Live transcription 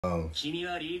君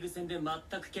はリーグ戦で全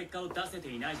く結果を出せて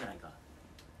いないじゃないか。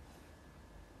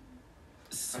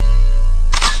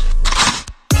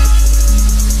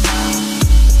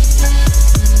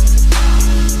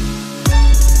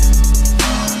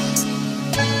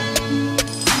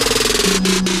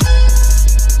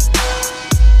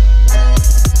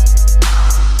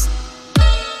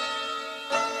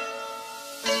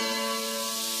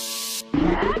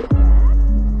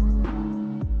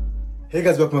Hey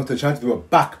guys, welcome to the channel. We're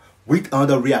back with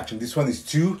another reaction. This one is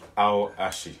to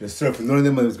Ashi. Yes sir, if you know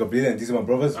them, my name is Gabriele and these are my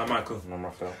brothers. I'm Michael. I'm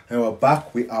Raphael. And we're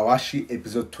back with aoashi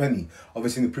episode 20.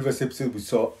 Obviously in the previous episode we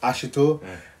saw Ashito.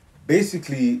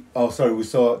 Basically, we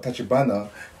saw Tachibana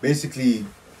basically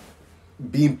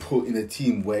being put in a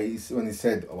team where when he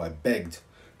said, I begged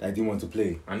that I didn't want to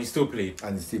play. And he still played.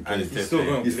 And he still played. He's still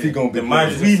going to play. The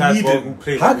manager decides who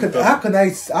plays.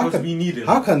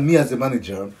 How can me as a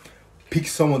manager pick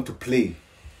someone to play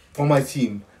for my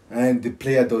team and the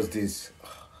player does this?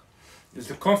 It's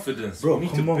the confidence. Bro, you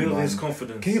need come to on, build man. his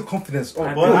confidence. Get your confidence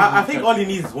up. But I think all he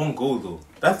needs is one goal though.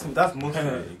 That's most of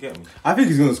it. You get me? I think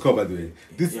he's gonna score, by the way.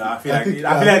 I feel like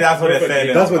that's what they're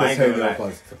saying. That's what they're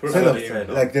saying.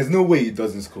 Like there's no way he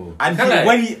doesn't score. And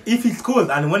if he scores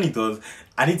and when he does,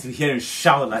 I need to hear him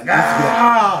shout like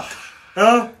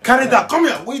Canada, come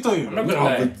here, what are you doing? I'm not gonna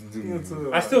lie.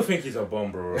 I still think he's a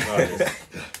bomb, bro. You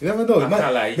never know.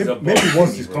 Maybe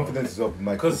once his confidence is up,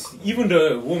 because even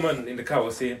the woman in the car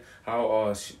was saying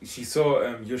how she saw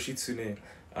Yoshitsune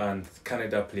and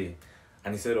Canada play,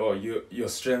 and he said, "Oh, your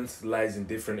strength lies in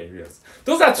different areas."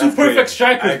 Those are two perfect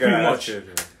strikers, pretty much.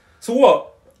 So what?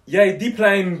 Yeah, deep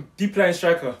line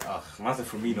striker. Man's a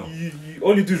Firmino. You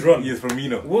all you do is run. He is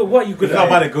Firmino. What you good at? It's not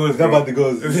about the goals. It's not about the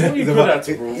goals. What you good at,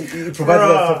 bro? He provides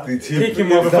that stuff to the team. Take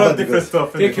him off. He provides different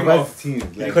stuff. Take him off. The team.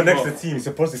 He connects the team. He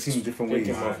supports the team in different ways.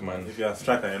 Take him off, man. If you're a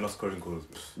striker, you're not scoring goals,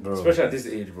 bro. Especially at this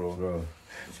age, bro.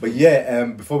 But yeah,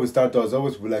 before we start, though, as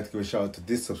always, we'd like to give a shout out to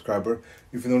this subscriber.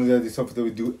 If you know that this is something that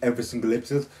we do every single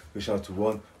episode, we shout out to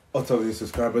one out of the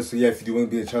subscribers. So yeah, if you do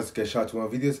want to be a chance to get a shout out to our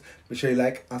videos, make sure you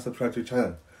like and subscribe to the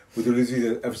channel. We do these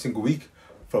videos every single week,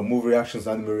 from movie reactions,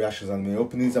 anime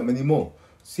openings, and many more.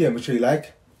 So yeah, make sure you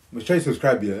like, make sure you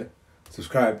subscribe, yeah.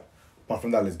 Subscribe. Apart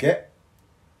from that, let's get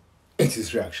into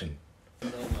this reaction.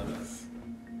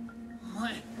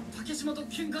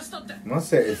 Man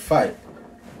said a fight.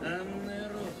 Man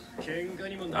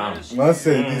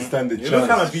said he didn't stand the chance. You don't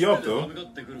kind of be up though.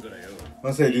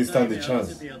 Man said he didn't stand the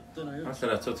chance. I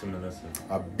said I taught him a lesson.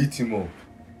 I beat him up.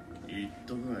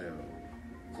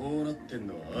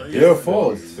 Their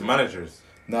fault. The managers.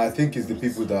 No, I think it's the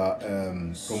people that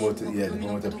promoted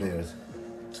the players.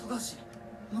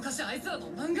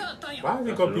 Why have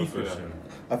they got beef with him?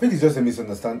 I think it's just a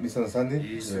misunderstanding.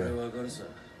 Yeah.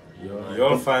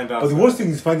 You'll find out. But the worst thing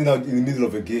is finding out in the middle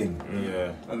of a game.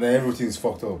 Yeah. And then everything is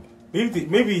fucked up.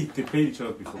 Maybe they played each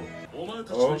other before. Oh,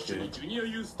 okay.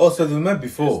 Oh, so they met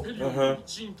before. Yuma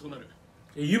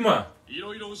is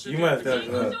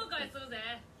there.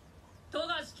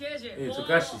 Hey,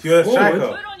 Togashi. You're a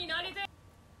striker.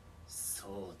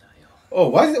 Oh,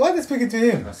 why are they speaking to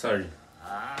him? Sorry.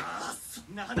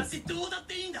 That's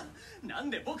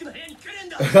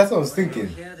what I was thinking.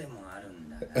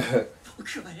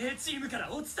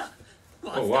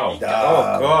 Oh wow. Oh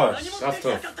gosh. That's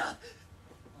tough.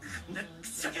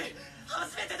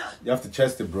 You have to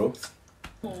chest it, bro.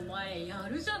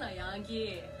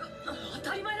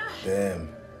 Damn.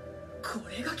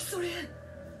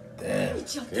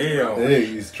 Damn. Hey,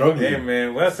 he's struggling. Hey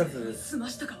man, what's up to this? Nah,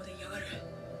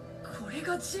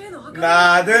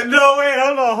 no wait,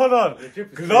 hold on.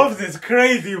 Gloves is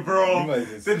crazy, bro.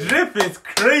 The drip is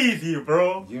crazy,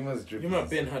 bro. Yuma's dripping. Yuma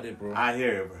been had it, bro. I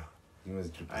hear it, bro.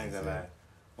 Yuma's dripping. I ain't gonna lie.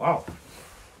 Wow.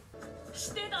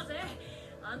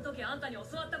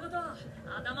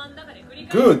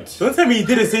 Good. Don't tell me you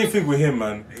did the same thing with him,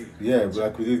 man. Yeah,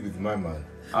 like we did with my man.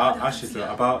 Ashi,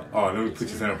 about. Oh, let me put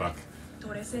your center back.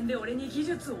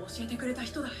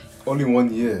 Only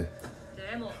 1 year.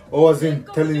 Oh, I was in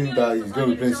telling him that he's going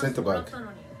to be playing centre back. Damn.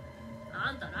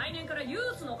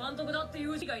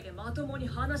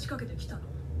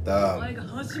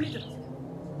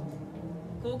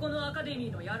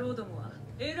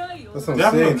 That's what They I'm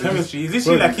have no saying. chemistry. Is this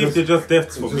shit like if they're just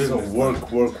left for business? business? Work.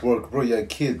 Bro, you're a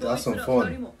kid. Have some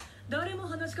fun. That's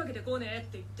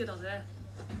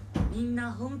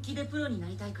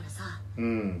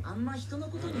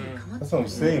what I'm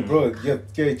saying, bro. You're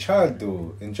a child,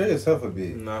 though. Enjoy yourself a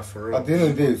bit. Nah, for real. At the end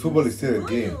of the day, football is still a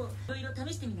game.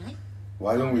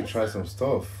 Why don't we try some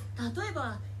stuff?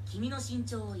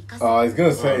 Oh, he's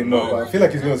gonna set him up. I feel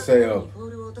like he's gonna set him up.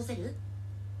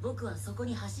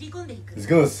 He's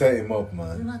gonna set him up,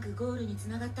 man.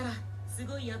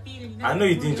 I know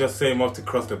you didn't just set him up to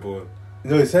cross the ball.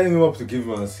 No, he's setting him up to give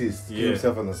him an assist. Yeah. Give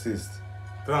himself an assist.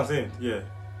 That's what I'm saying, yeah.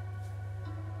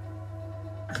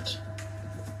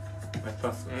 Like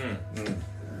pass.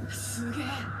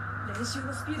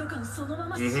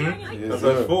 Yes, That's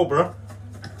sir. like 4, bro.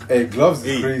 Hey, gloves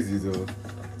is Hey. crazy though.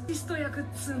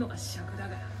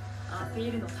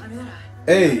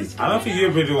 Hey, I don't think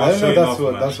you've been doing I don't know. showing That's off,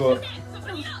 what. man. That's what.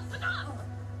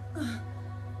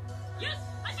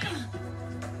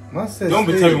 Man says, Don't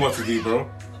be hey. telling me what to do, bro.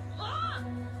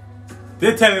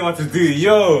 They're telling me what to do,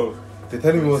 yo. They're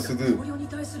telling me what to do.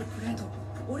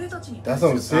 That's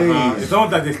what I'm saying. It's not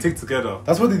that they stick together.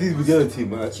 That's what they did with the other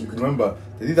team. Remember,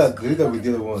 they did that. They did that with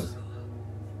the other ones.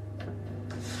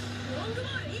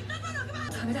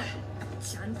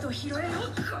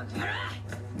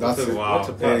 That's it. Wow.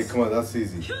 Hey, come on, that's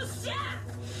easy.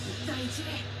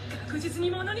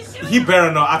 He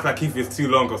better not act like if it's too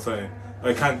long or something. Or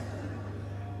he can't.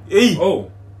 Hey!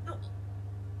 Oh,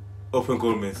 Open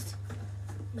goal missed.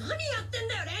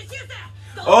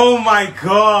 Oh my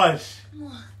gosh!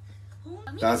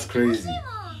 That's crazy.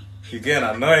 You're getting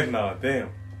annoyed now, damn.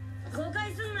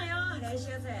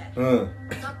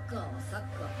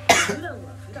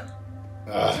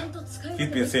 He's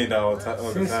been saying that all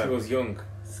the since he time. was young.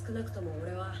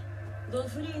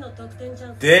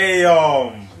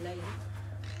 Damn!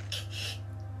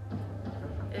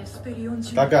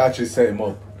 That guy actually set him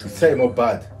up. He set him up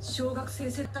bad.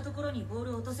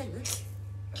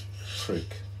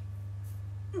 Trick.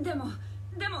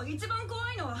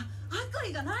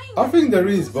 I think there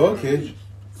is, but okay.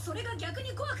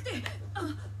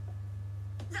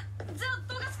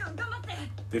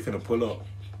 They finna pull up.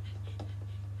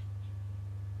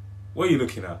 What are you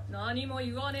looking at?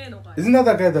 Isn't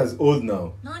that guy that's old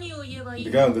now? The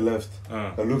guy on the left.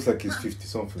 That looks like he's 50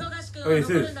 something. Oh, it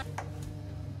is.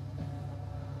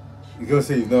 You're gonna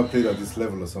say you've never played at this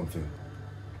level or something.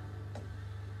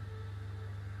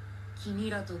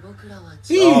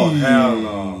 Oh, hell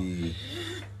no.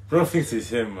 Bro thinks it's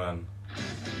him, man.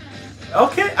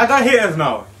 Okay, I got haters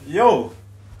now. Yo.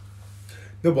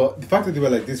 No, but the fact that they were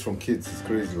like this from kids is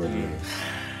crazy, right?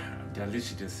 They're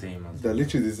literally the same as. They're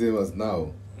literally the same as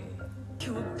now. He's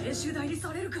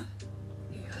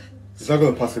not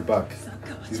gonna pass it back.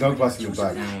 He's not passing it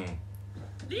back.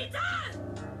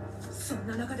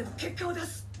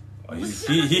 Oh,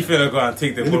 he finna go and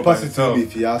take the He'll ball by pass it to him himself.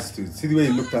 if he has to. See the way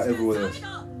he looked at everyone else.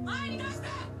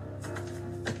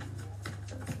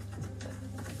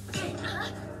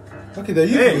 Okay, they're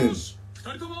using him.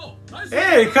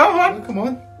 Hey, come on. Oh, come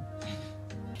on.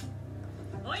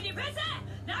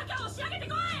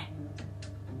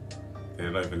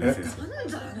 They're not even listening.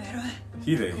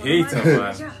 He's a hater,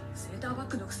 man.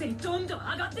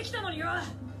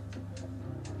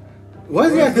 Why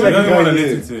is he acting They like don't a even want guy to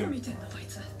here? listen to him.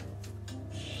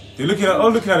 They're looking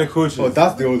at the coaches. Oh,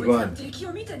 that's the old man.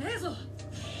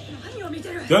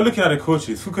 They're looking at the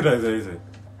coaches. Fukuda is it?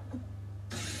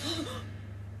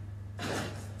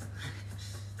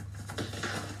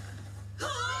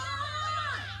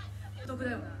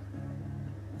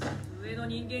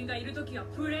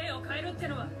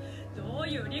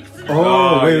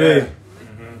 Oh, wait, yeah. wait.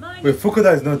 Wait,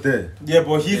 Fukuda is not there. Yeah,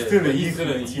 but he's still the but he's youth still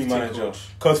a team youth manager. coach.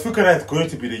 Because Fukuda is going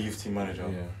to be the youth team manager.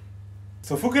 Yeah.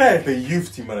 So Fukuda is the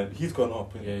youth team manager. He's gone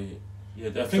up. Yeah, yeah.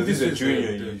 I So think this this is is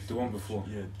junior the youth. one before.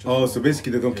 Yeah. Oh, so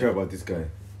basically they don't care about this guy.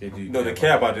 They do. No, they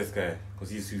care about this guy. Because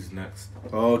he's who's next.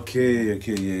 Okay,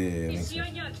 yeah. Makes sense.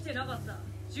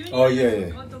 Oh,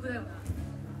 yeah.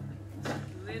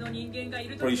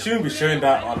 But you shouldn't be showing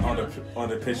that on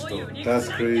the pitch though. That's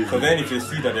crazy. So then if you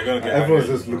see that, they're gonna get Everyone's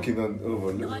angry. just looking on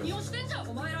over.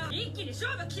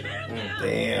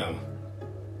 Damn.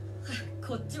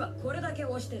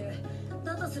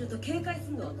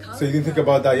 So you didn't think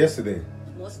about that yesterday?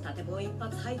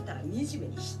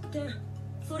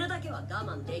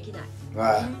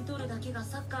 Ah.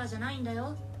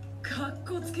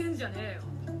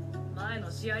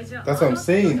 That's what I'm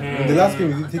saying. In the last game,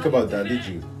 you didn't think about that, did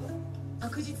you?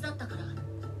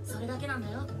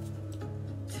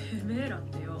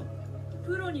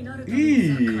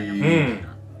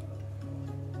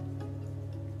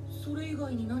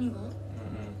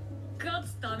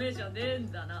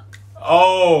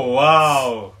 Oh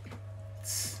wow!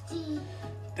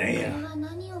 Damn.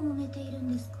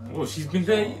 Oh, she's been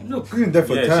there. Look. She's been there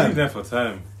for Yeah, time. she's there for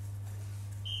time.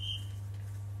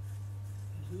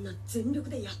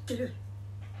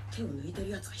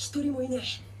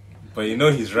 But you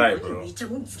know he's right, bro. They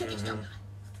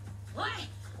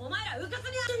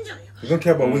don't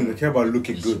care about winning, they care about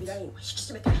looking good.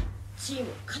 チーム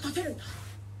を勝たせるんだ。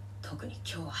特に今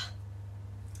日は。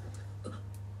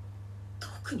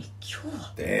特に今日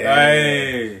は。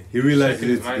Hey, He realized Check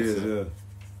it. his mindset.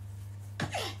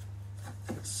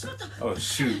 Yeah. oh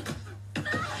shoot.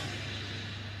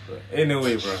 Ain't no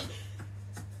way, bro.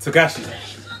 Togashi.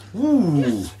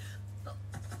 Ooh.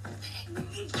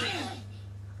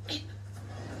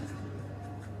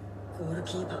 ゴール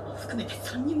キーパーも含めて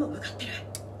3人も向かってる。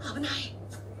危ない。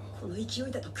この勢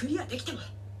いだとクリアできても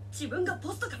自分が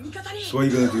ポストか味方に So what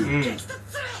you gonna do? 激突す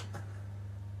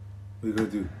る。 What you gonna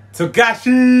do?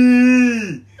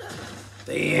 Togashi!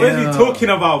 Damn. What is he talking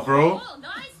about, bro?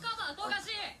 ナイスカバー、富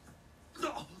樫。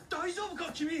大丈夫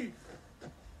か君。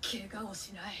怪我を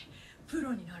しない。プ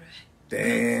ロになる。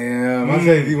 Damn. I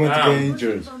said he wants to get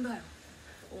injured.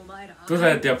 お前ら。 Those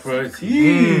are their priorities.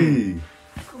 Yee.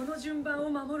 この順番を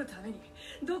守るために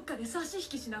どっかで差し引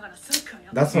きしながらサッカー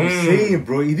や。 That's what I'm saying,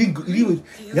 bro. He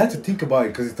had to think about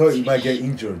it because he thought he might get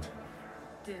injured.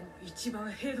 でも一番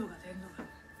ヘドが出んのが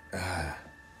Ah.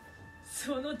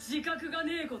 その自覚が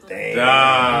ねえことだ。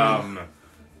 Damn.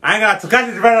 I ain't got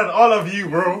Togashi's better than all of you,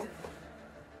 bro. こ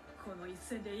の一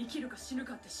戦で生きるか死ぬ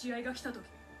かって試合が来た時、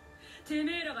て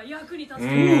めえらが役に立つと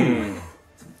思う。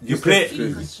 You This play. is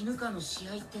crazy. 死ぬかの試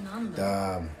合ってなん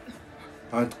だ。 Damn.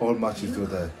 Aren't all matches do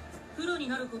that? プロに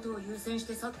なることを優先し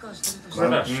てサッカーしてるとし Brother,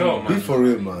 たら sure, Be man. for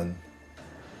real, man.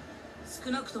 少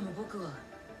なくとも僕は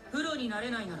プロになれ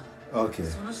ないなら Okay.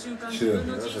 その瞬間 Chill. 自分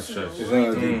の人生を It's 終え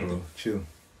not て a deal, bro. Chill.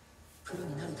 プロ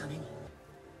になるために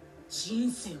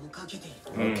人生をかけている。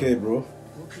 Okay, bro.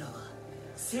 僕らは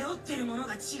背負ってるもの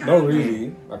が違う。 Not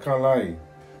really. I can't lie.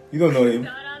 You don't know him. く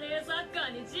だらねえサッカ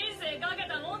ーに人生かけ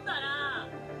たもんだな。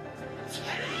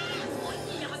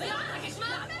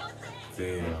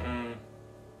 Damn.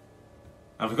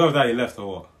 I forgot that he left or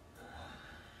what?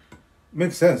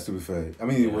 Makes sense, to be fair. I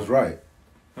mean, it was right.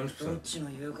 どっ 100%. ちの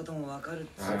言うこともわかるっ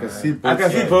て I can see both I can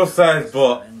see sides. both sides,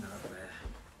 but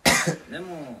で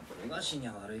も富樫に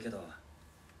は悪いけど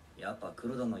やっぱ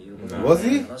黒田の言うこと Was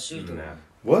he? 正しいと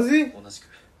Was he? 同じく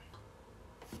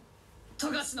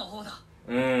富樫の方だ。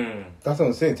 That's what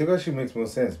I'm saying. Togashi makes more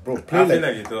sense, bro. I Play feel like,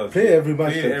 like he does. play every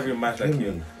match. Play every match like play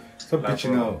you. me. Stop Like,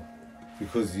 bitching bro. out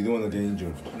because you don't want to get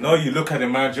injured. No, you look at the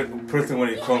manager person when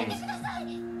it comes.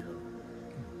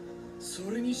 そ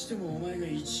れにしてもお前が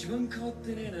一番変わっ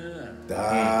てねえな。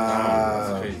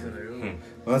 Damn. Crazy.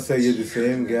 One said you're the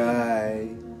same guy.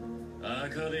 ア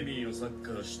カデミーのサッカ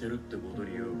ーしてるってこと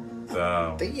によ。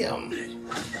 Damn. Damn.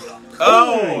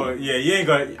 Oh,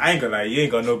 yeah, I ain't gonna lie, you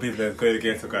ain't got no business going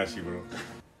against Togashi, bro.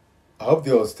 I hope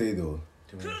they all stay though.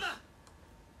 黒田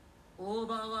オー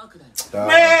バーワークだよ。 Damn.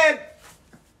 Man!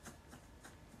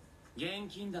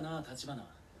 現金だな立花。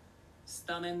ス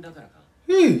タメンだからか。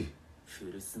 Hey.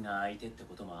 古巣が相手って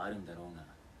こともあるんだろ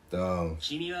うが。 Damn.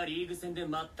 君はリーグ戦で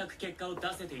全く結果を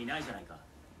出せていないじゃないか。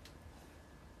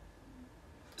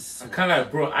 I kind of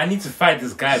like, bro, I need to fight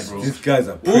this guy, bro. These guys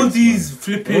are All pricks, these man.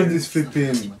 flipping. All these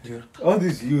flipping, all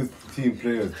these youth team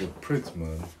players, they're pricks,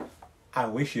 man. I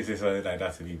wish you said something like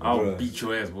that to me, bro. I'll Bro. beat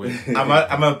your ass, boy.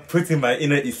 I'm put in my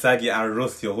inner Isagi and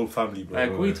roast your whole family, bro.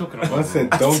 Like, what are you talking One about, said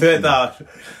bro? I don't. said that.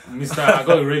 Mister, I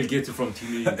got relegated from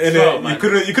TV.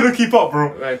 You couldn't keep up,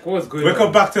 bro. Like, what's going Welcome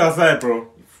on? back to our side, bro.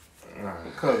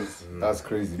 Because That's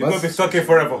crazy. You're gonna be stuck here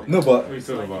forever. No, but what are you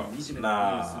talking about?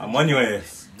 Nah, I'm on your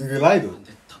ass. did they lie though?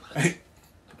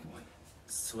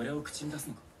 それを口に出す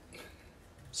のか。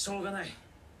しょうがない。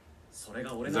それ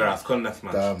が俺 Zara, だ。 it's gone next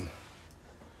match. Damn.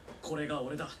 これが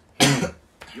俺だ。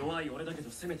弱い俺だけど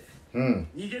攻めて Hmm.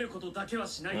 逃げることだけは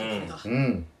しないと決めた。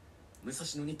 Hmm. 武蔵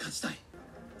野に勝ちたい。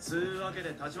つうわけで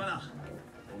立花、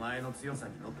お前の強さ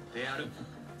に乗ってやる。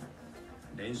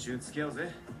練習付き合うぜ。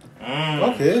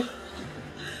 Okay.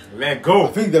 Let I go.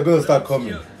 think they're gonna start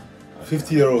coming.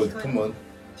 50-year-old, come on.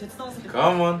 手伝わせて。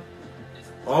 Come on.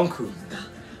 Uncle.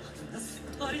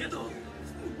 ありがと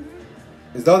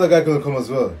う。 Is the other guy gonna come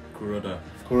as well? Kuroda.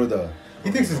 Kuroda.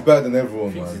 He thinks he's better than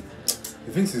everyone, man.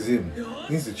 He thinks it's him.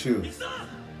 He needs to chill.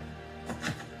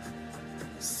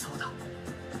 そうだ。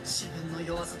自分の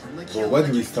弱さと向き Bro, 合う。 where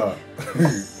do we start?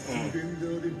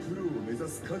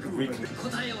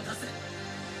 答えを出せ。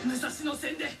武蔵野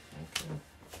戦で。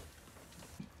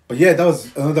 But yeah, that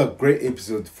was another great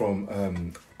episode from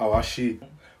Awashi.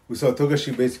 We saw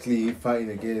Togashi basically fighting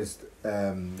against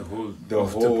The whole, the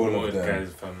of whole of promoted them.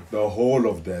 guys, fam. The whole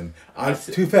of them. And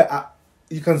to be fair,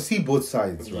 you can see both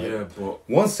sides, right? Yeah, but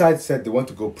One side said they want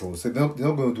to go pro, so they're not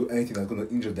going to do anything that's going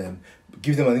to injure them,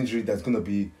 give them an injury that's going to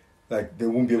be like they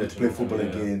won't be able to play football Yeah.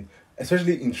 again.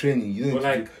 Especially in training, you don't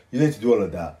But need you don't need to do all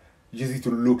of that. You just need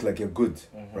to look like you're good,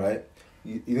 right?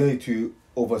 You don't need to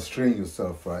overstrain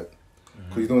yourself, right?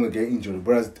 because you don't want to get injured.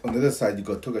 Whereas on the other side, you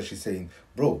got Togashi saying,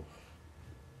 "Bro,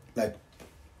 like."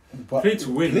 Play to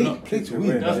win. Play to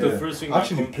win. That's the first thing.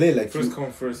 Actually, play like first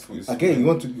come first. Again, you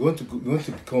want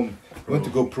to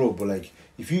go pro, but like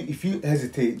if you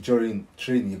hesitate during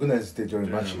training, you're gonna hesitate during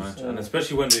matches, and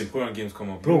especially when the important games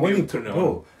come up. Bro, when you turn it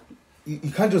on,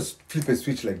 you can't just flip a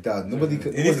switch like that. Nobody.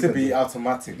 It needs to be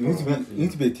automatic. You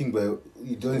need to be a thing where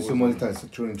you do it so many times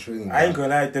during training. I ain't gonna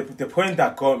lie. The point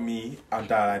that got me and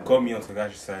that got me on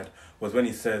Togashi's side was when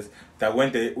he says that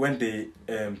when they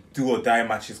do or die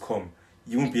matches come,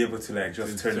 you won't be able to like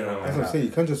just turn it on. That's what I'm saying.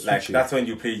 You can't just switch like it. That's when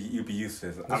you'll be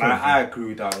useless. And I agree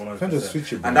with that 100%. You can't just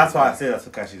switch it. And that's why I say that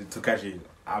Togashi.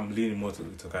 I'm leaning more to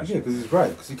Togashi. Yeah, because it's right.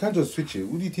 Because you can't just switch it.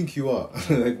 Who do you think you are?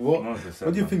 Like what?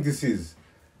 What do you think this is?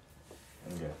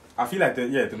 Yeah. I feel like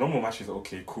the normal matches are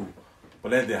okay, cool. But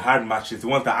then the hard matches, the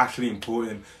ones that are actually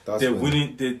important, they're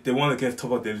winning. They want to get top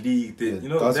of the league. That's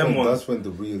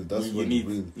when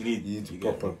you need to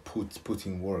proper put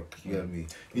in work. You get me? You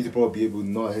need to probably be able to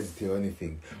not hesitate or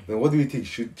anything. Then what do you think?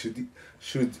 Should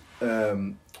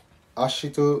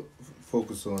Ashi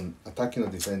focus on attacking or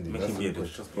defending? That's the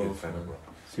question. Just be a defender, bro.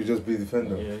 So you just be a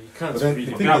defender. Yeah, you can't.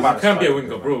 You can't be a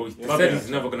winger, bro. He said he's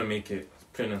never gonna make it.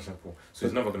 Plain and simple. So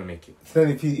he's never gonna make it.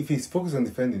 Then if he's focused on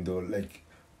defending though, like.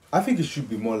 I think it should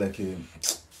be more like a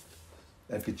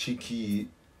cheeky,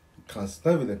 not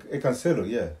even a Cancelo,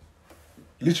 yeah.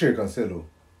 Literally a Cancelo.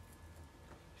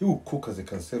 He will cook as a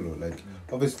Cancelo. Like,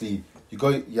 obviously,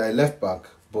 you're a left back,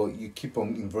 but you keep on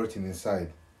inverting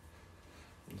inside.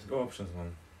 There's got options,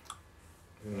 man.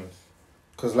 Yes.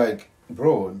 Because, like,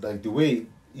 bro, like the way,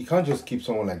 you can't just keep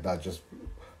someone like that just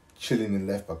chilling in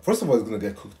left back. First of all, he's going to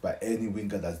get cooked by any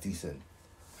winger that's decent.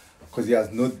 Because he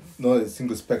has not a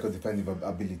single speck of defensive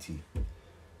ability.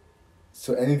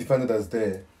 So any defender that's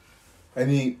there,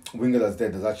 any winger that's there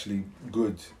that's actually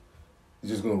good, is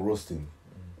just going to roast him.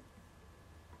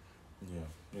 Yeah,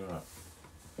 you're right.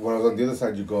 Whereas on the other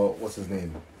side, you got, what's his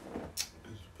name? It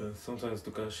depends. Sometimes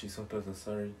Togashi, sometimes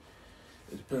Asari.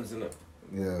 It depends on it.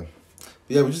 Yeah.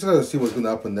 But yeah, we just got to see what's going to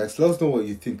happen next. Let us know what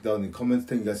you think down in the comments.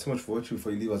 Thank you guys so much for watching.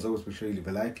 Before you leave, as always, make sure you leave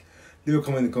a like. Leave a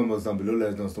comment in the comments down below.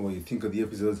 Let us know what you think of the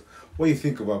episodes, what you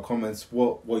think of our comments,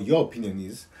 what your opinion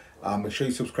is. Make sure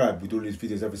you subscribe. We do these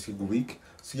videos every single week.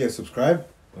 So yeah, subscribe.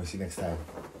 We'll see you next time.